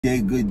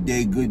Good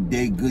day, good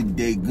day, good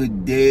day,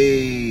 good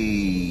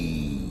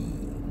day.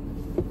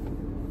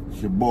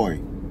 It's your boy,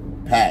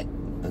 Pat.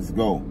 Let's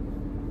go.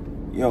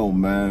 Yo,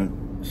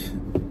 man.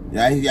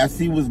 Y'all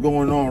see what's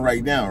going on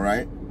right now,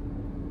 right?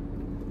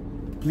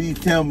 Please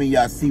tell me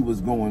y'all see what's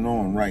going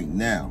on right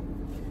now.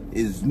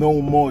 There's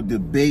no more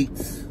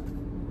debates.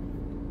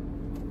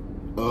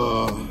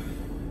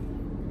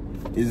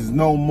 There's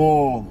no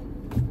more,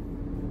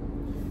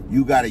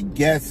 you gotta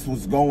guess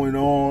what's going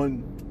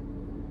on.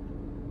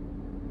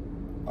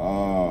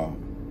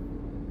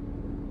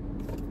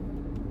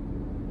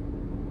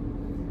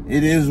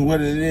 It is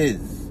what it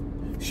is.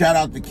 Shout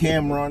out to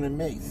Cameron and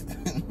Mace.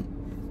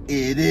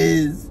 It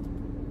is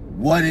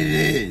what it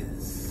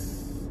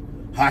is.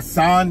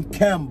 Hassan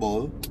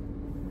Campbell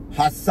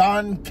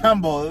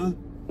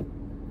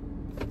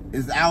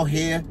is out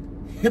here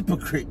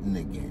hypocriting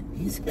again.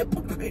 He's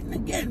hypocriting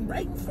again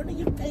right in front of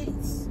your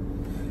face.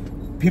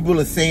 People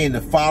are saying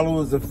the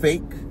followers are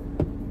fake.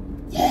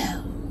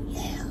 Yeah.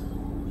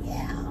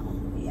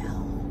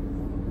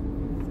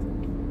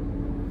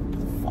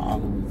 The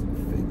followers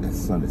are fake. That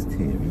sun is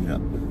tearing me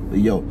up. But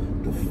yo,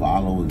 the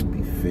followers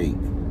be fake.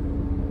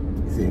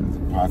 He's saying there's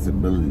a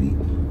possibility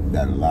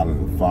that a lot of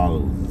the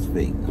followers is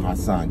fake.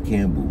 Hassan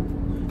Campbell,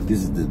 this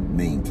is the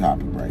main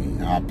topic right here.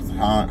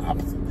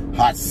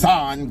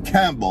 Hassan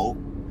Campbell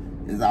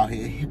is out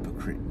here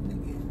hypocriting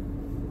again.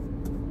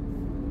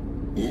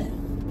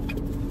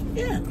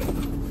 Yeah.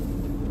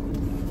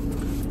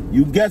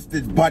 You guessed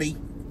it, buddy.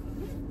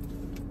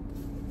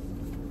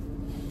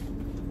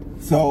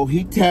 So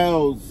he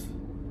tells,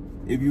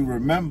 if you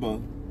remember,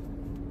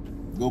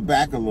 go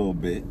back a little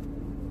bit,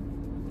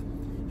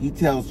 he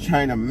tells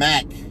China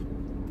Mac,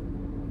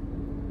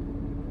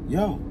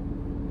 yo,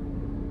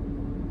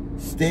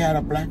 stay out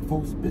of black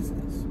folks'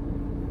 business.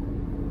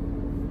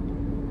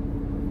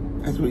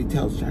 That's what he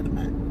tells China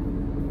Mac.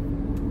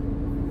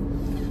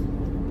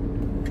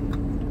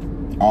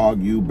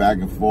 Argue back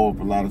and forth,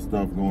 a lot of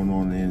stuff going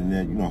on the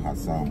internet. You know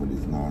Hassan with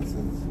his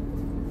nonsense.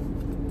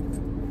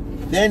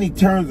 Then he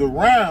turns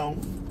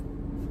around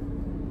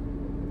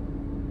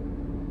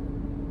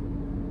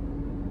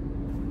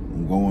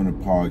and go on a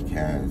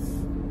podcast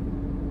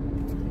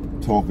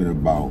talking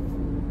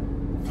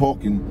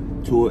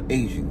to an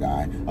Asian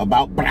guy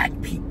about black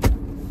people.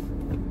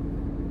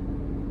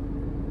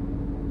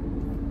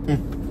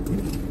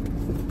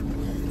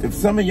 If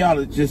some of y'all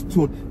are just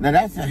now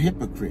that's a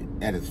hypocrite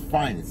at its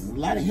finest. There's a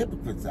lot of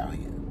hypocrites out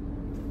here.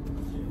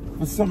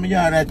 For some of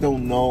y'all that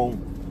don't know,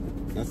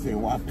 they're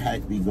saying, why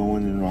Pat be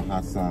going in on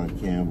Hassan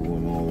Campbell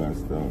and all that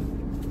stuff?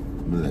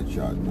 I'm gonna let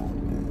y'all know,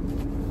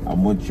 man. I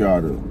want y'all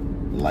to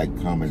like,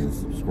 comment, and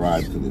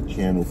subscribe to the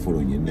channel, Foot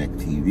on Your Neck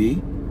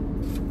TV.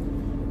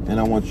 And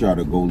I want y'all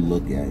to go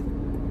look at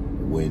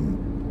when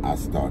I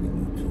started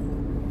YouTube.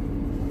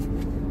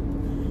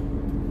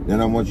 Then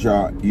I want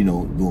y'all,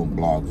 doing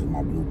blogs with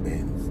my blue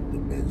Benz, the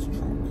Benz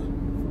truck.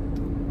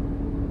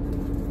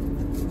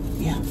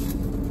 Yeah.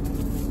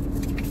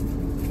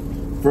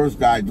 First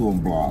guy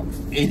doing blogs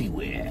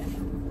anywhere.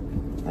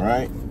 All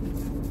right?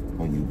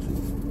 On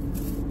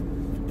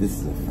YouTube. This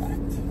is a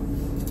fact.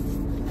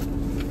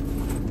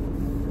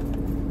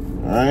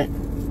 All right?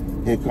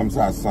 Here comes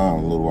Hassan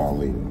a little while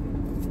later.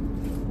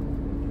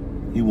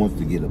 He wants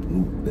to get a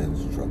blue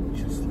Benz truck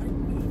just like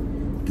me.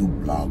 Do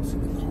blogs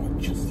in the car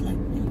just like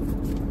me.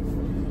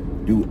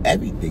 Do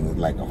everything,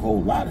 like a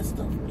whole lot of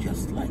stuff,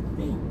 just like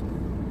me.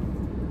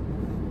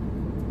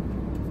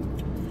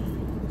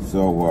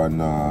 So,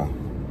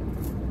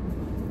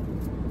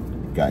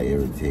 got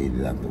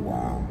irritated after a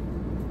while,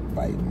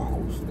 biting my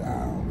whole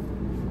style,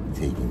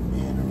 taking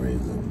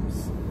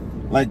mannerisms,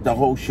 like the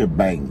whole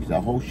shebang,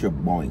 the whole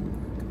sheboing.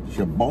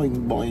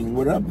 Sheboing, boing,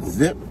 what up,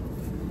 Zip,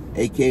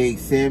 aka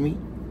Sammy,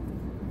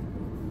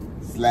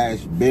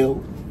 /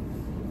 Bill,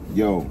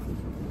 yo.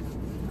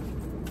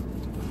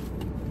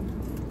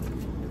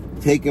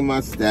 Taking my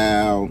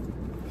style,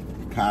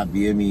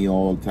 copying me,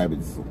 all type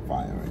of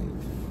fire.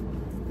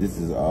 Right? This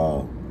is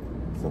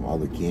some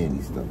other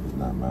candy stuff. It's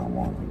not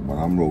marijuana. But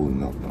I'm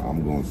rolling up.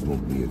 I'm going to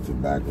smoke me a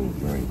tobacco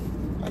drink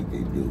like they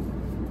do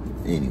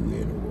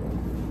anywhere in the world.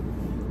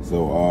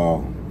 So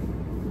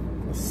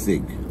a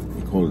cig.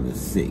 They call it a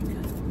cig.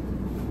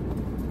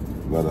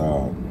 But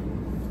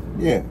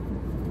yeah.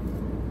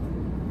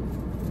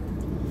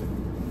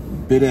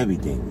 Bit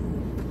everything.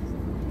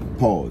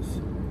 Pause.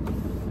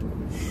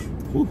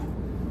 Whew.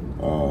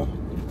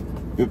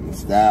 Bit my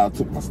style,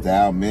 took my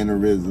style,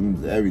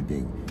 mannerisms,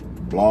 everything.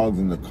 Blogs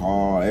in the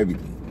car,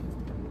 everything.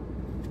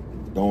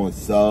 Throwing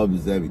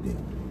subs, everything.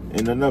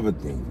 And another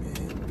thing, man.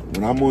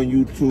 When I'm on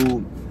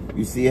YouTube,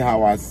 you see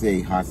how I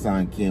say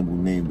Hassan Campbell's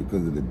name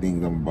because of the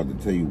things I'm about to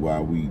tell you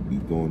while we be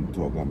doing the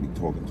talk. I'll be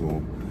talking to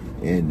him.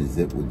 And the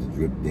Zip with the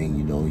drip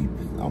thing,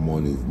 I'm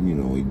on his,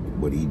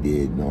 what he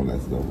did and all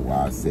that stuff.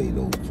 Why I say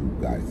those two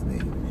guys'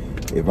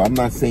 names. If I'm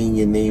not saying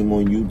your name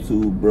on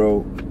YouTube,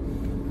 bro,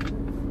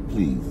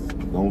 please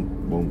don't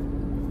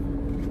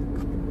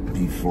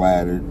be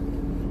flattered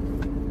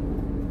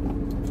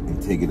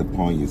and take it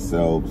upon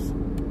yourselves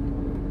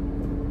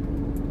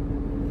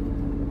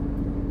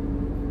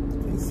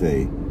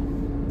say,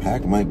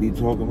 Pac might be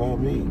talking about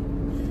me.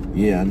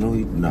 Yeah, I know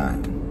he's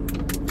not.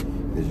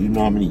 Because you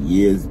know how many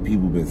years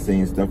people been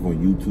saying stuff on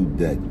YouTube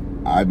that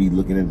I be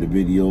looking at the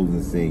videos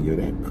and saying, yo,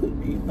 that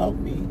could be about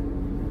me.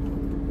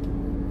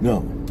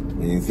 No.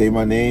 They didn't say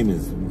my name.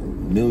 There's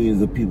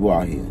millions of people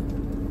out here.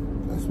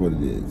 That's what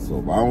it is. So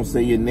if I don't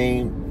say your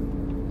name,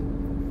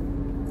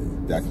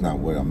 that's not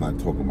what I'm not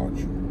talking about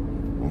you.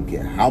 I don't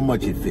care how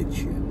much it fits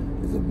you.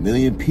 There's a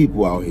million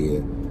people out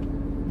here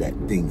that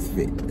things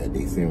fit, that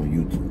they say on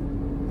YouTube.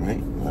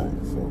 Right? All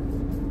right. So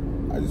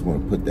I just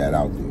want to put that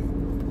out there.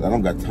 I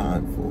don't got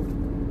time for it.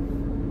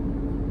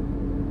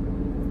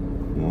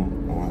 You know,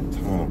 I don't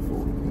have time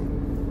for it, man.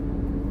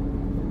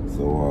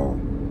 So,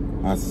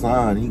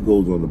 Hassan, he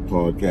goes on the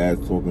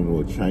podcast talking to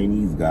a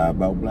Chinese guy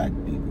about black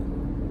people.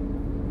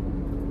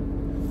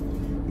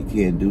 You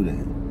can't do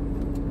that.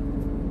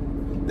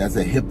 That's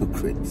a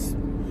hypocrite.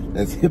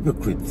 That's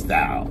hypocrite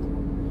style.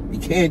 You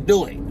can't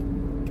do it. You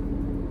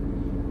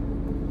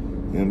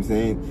know what I'm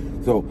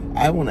saying? So,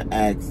 I want to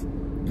ask,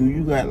 do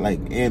you got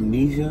like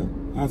amnesia,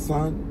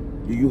 Hassan?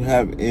 Do you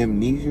have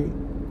amnesia?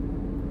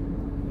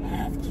 You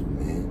have to,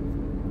 man.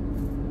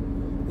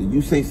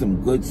 You say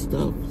some good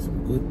stuff,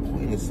 some good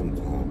pointers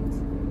sometimes.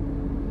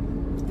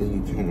 But then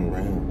you turn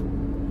around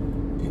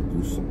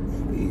and do some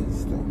crazy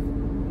stuff.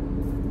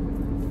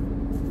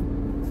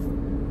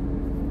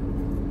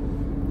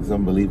 It's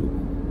unbelievable.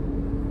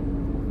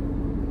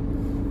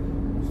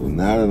 So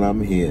now that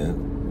I'm here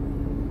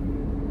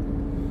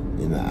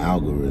in the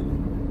algorithm,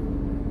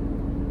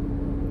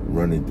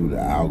 running through the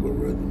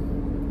algorithm,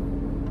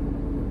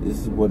 this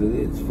is what it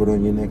is. Foot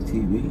on your neck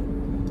TV.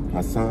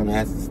 Hassan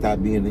has to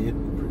stop being a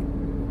hypocrite.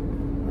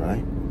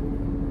 Right?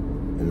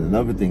 And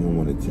another thing I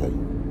want to tell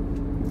you.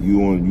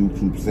 You on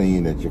YouTube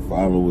saying that your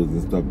followers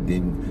and stuff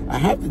didn't. I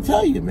have to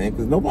tell you, man,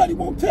 because nobody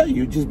won't tell you.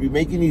 You just be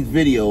making these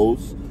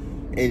videos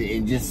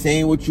and just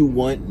saying what you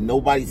want.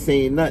 Nobody's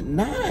saying nothing.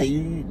 Nah,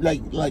 you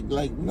like,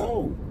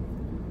 no.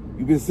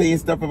 You've been saying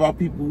stuff about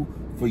people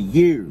for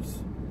years.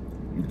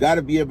 You got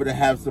to be able to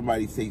have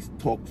somebody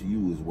talk to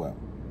you as well.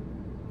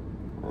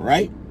 All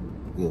right?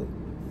 Good.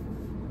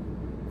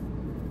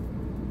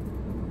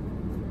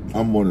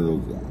 I'm one of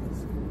those guys.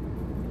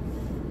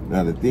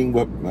 Now, the thing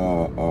what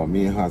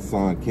me and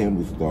Hassan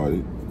Campbell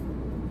started,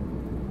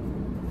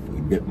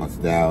 he bit my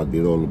style,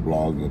 did all the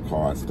blogs in the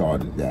car, I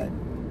started that.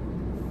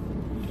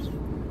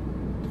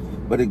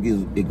 But it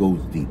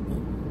goes deeper.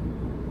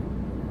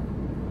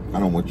 I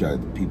don't want y'all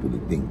people to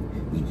think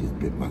he just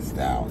bit my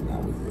style and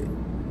that was it.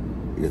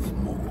 It's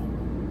more.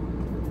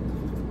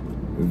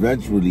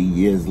 Eventually,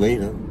 years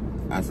later,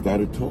 we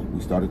started talking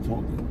to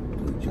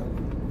each other.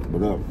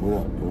 What up,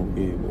 yo,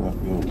 yeah, what up,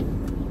 yo?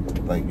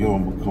 Like, yo,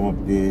 I'm gonna come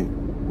up there,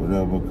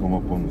 whatever, come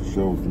up on the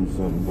show, do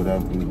something,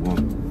 whatever, we're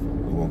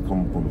gonna come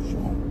up on the show.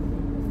 You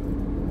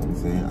know what I'm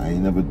saying? I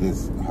ain't never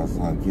dissed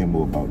Hassan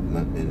Campbell about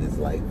nothing in his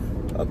life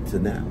up to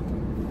now.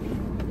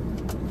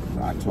 So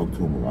I talk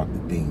to him about the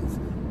things,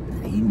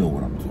 and he know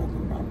what I'm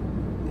talking about.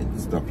 And the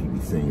stuff he be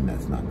saying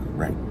that's not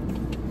correct.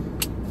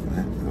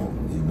 Right? So,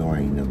 you know, I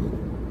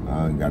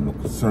ain't got no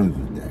concerns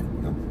with that.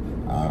 You know?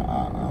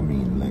 I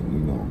mean, like, you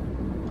know,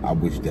 I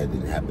wish that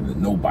didn't happen to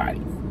nobody.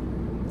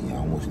 Yeah, I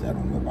don't wish that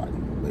on nobody.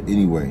 But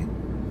anyway,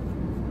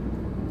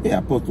 yeah,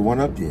 I posted one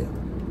up there.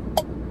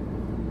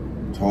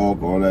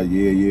 Talk, all that,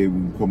 yeah, we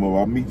can come up,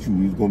 I'll meet you.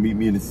 He's gonna meet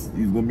me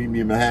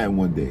in Manhattan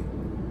one day.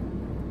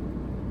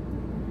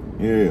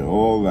 Yeah,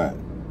 all that.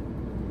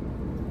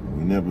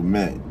 We never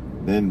met.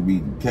 Then we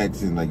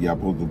texting like, yeah, I'm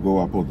supposed to go,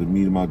 I'm supposed to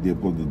meet him out there,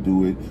 supposed to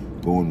do it,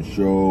 go on the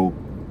show,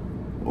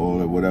 all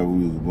that, whatever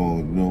we was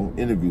going, you know,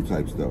 interview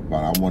type stuff.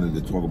 But I wanted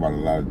to talk about a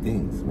lot of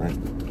things, right?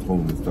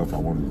 Told him the stuff I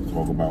wanted to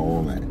talk about,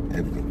 all that,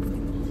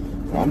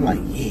 everything. So I'm like,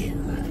 yeah,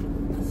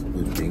 that's a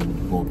good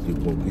thing. We're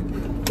going to get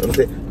there. So I'm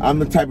saying, I'm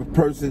the type of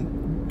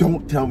person,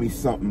 don't tell me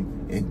something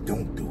and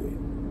don't do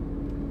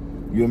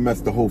it. You'll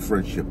mess the whole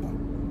friendship up.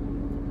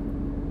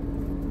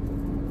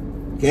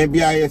 Can't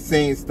be out here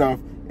saying stuff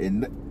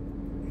and,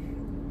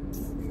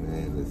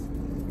 man, listen,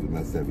 you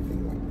mess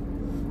everything up.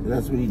 So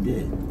that's what he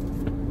did.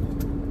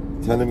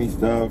 Telling me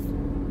stuff,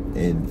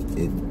 and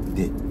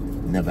it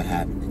never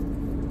happened.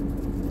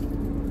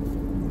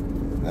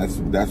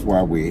 That's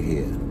why we're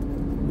here.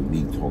 With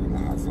me talking to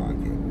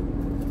Hassan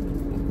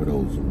Campbell. For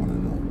those who want to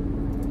know,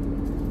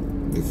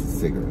 this is a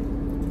cigarette.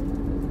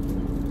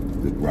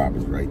 The grab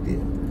is right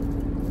there.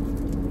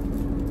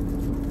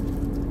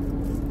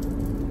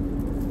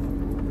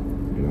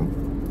 You know,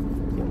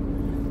 so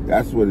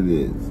that's what it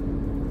is.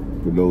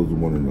 For those who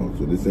want to know,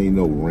 so this ain't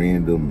no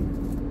random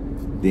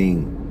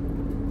thing.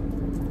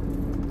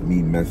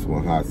 Me messing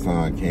with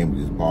Hassan Campbell,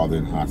 just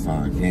bothering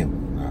Hassan Campbell.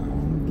 Nah, I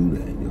don't do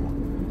that, yo.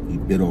 He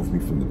bit off me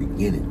from the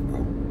beginning,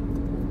 bro.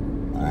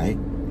 Alright?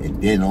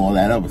 And then all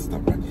that other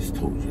stuff I just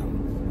told you.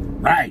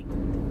 Right!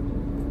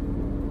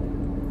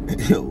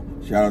 Yo,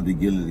 shout out to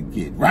Gilly the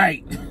Kid.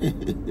 Right!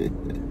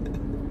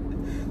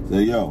 So,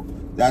 yo,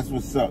 that's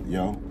what's up,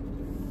 yo.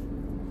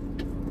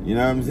 You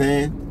know what I'm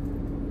saying?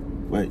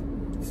 But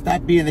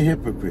stop being a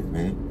hypocrite,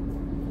 man.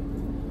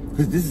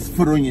 Because this is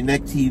Foot on Your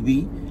Neck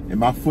TV. And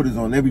my foot is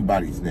on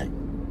everybody's neck.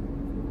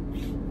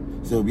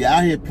 So if you're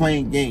out here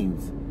playing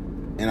games,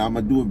 and I'm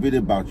going to do a video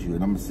about you,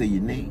 and I'm going to say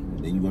your name,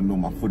 then you're going to know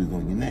my foot is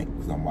on your neck,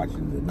 because I'm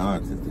watching the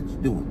nonsense that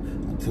you're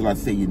doing. Until I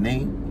say your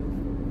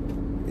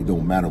name, it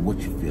don't matter what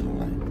you're feeling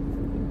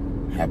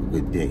like. Have a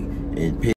good day. And pay